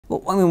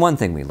Well, I mean, one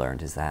thing we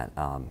learned is that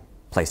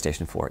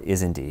PlayStation 4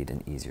 is indeed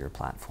an easier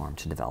platform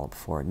to develop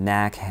for.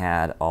 Knack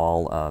had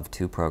all of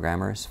 2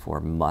 programmers for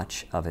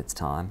much of its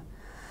time,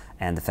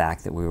 and the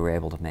fact that we were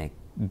able to make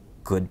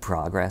good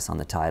progress on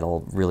the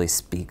title really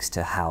speaks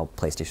to how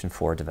PlayStation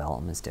 4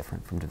 development is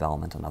different from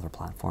development on other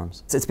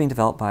platforms. It's being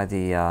developed by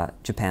the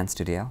Japan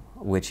studio,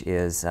 which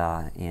is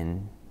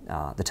in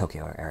the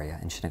Tokyo area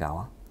in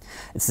Shinagawa.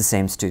 It's the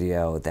same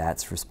studio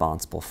that's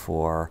responsible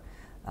for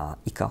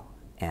Ico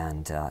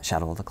and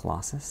Shadow of the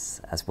Colossus,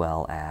 as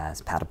well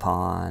as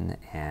Patapon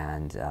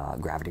and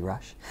Gravity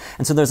Rush.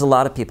 And so there's a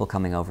lot of people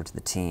coming over to the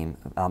team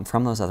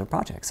from those other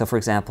projects. So for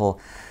example,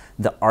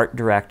 the art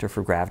director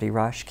for Gravity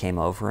Rush came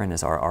over and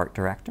is our art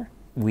director.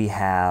 We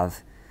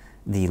have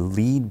the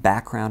lead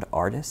background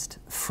artist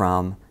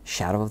from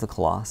Shadow of the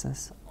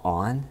Colossus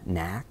on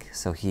Knack,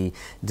 so he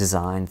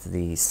designed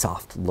the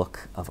soft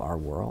look of our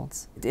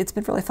worlds. It's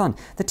been really fun.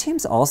 The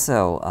team's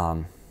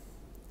also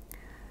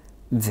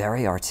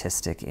very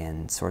artistic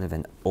in sort of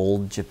an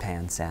old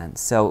Japan sense.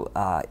 So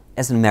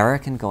as an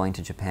American going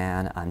to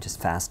Japan, I'm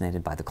just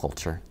fascinated by the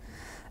culture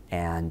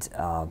and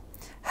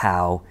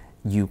how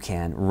you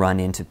can run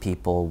into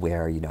people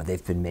where, you know,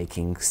 they've been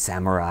making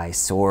samurai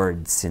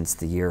swords since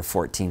the year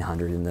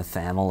 1400 in the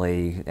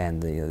family,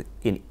 and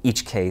in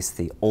each case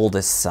the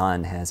oldest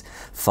son has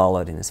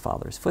followed in his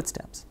father's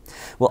footsteps.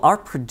 Well, our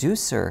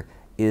producer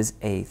is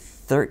a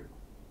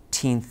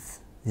 13th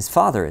His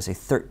father is a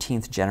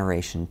 13th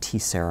generation tea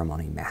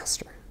ceremony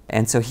master.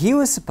 And so he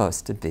was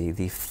supposed to be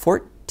the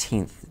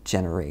 14th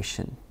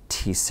generation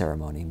tea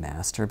ceremony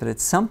master, but at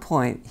some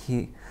point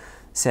he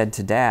said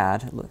to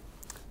Dad, "Look,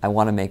 I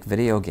want to make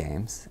video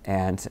games,"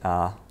 and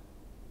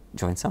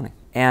joined Sony.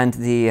 And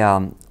the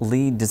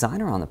lead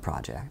designer on the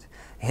project,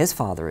 his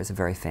father is a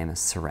very famous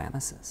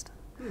ceramicist.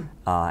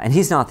 And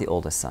he's not the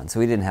oldest son, so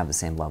he didn't have the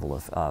same level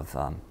of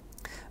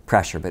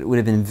pressure, but it would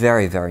have been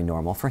very, very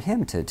normal for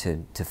him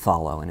to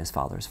follow in his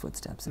father's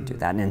footsteps and do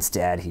that. And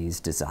instead, he's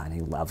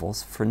designing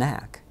levels for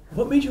Knack.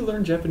 What made you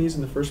learn Japanese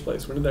in the first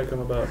place? When did that come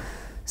about?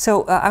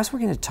 So I was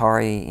working at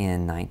Atari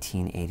in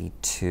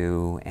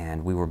 1982,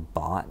 and we were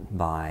bought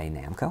by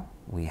Namco.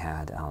 We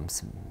had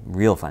some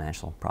real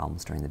financial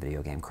problems during the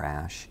video game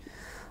crash.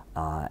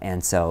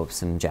 And so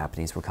some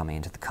Japanese were coming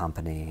into the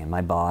company, and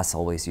my boss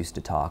always used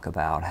to talk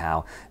about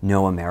how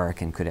no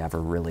American could ever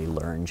really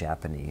learn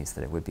Japanese,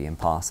 that it would be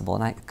impossible,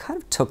 and I kind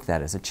of took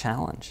that as a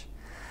challenge.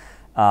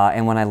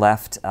 And when I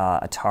left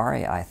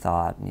Atari, I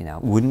thought, you know,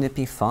 wouldn't it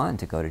be fun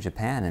to go to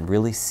Japan and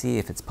really see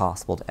if it's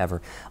possible to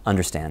ever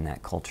understand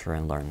that culture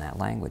and learn that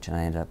language? And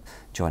I ended up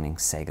joining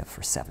Sega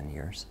for 7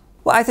 years.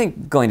 Well, I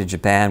think going to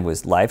Japan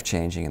was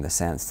life-changing in the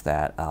sense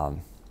that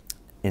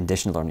in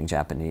addition to learning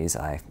Japanese,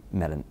 I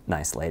met a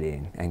nice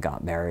lady and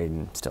got married,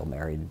 and still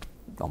married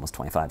almost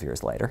 25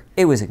 years later.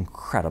 It was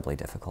incredibly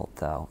difficult,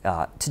 though.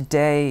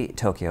 Today,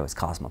 Tokyo is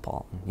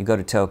cosmopolitan. You go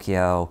to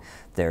Tokyo,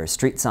 there's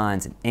street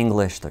signs in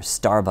English, there's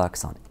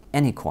Starbucks on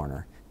any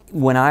corner.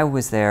 When I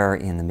was there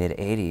in the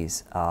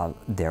mid-'80s,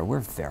 there were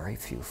very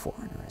few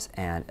foreigners,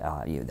 and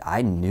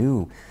I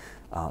knew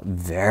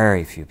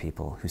very few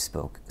people who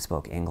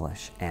spoke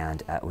English,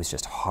 and it was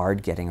just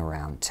hard getting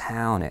around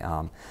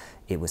town.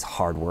 It was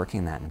hard working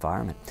in that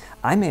environment.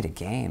 I made a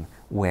game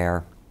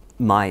where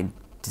my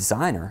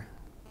designer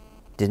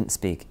didn't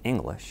speak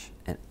English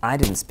and I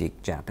didn't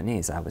speak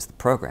Japanese. I was the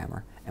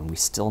programmer, and we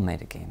still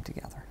made a game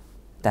together.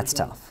 That's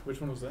tough. Which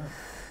one was that?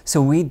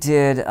 So we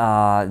did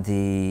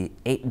the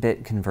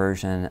 8-bit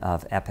conversion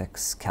of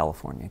Epic's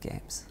California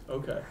games.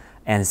 Okay.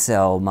 And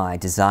so my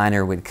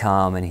designer would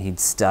come and he'd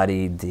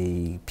studied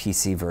the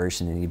PC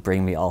version, and he'd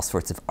bring me all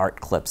sorts of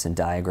art clips and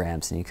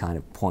diagrams, and he'd kind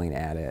of point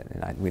at it,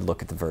 and we'd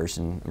look at the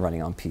version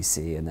running on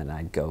PC, and then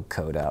I'd go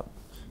code up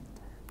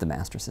the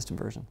Master System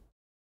version.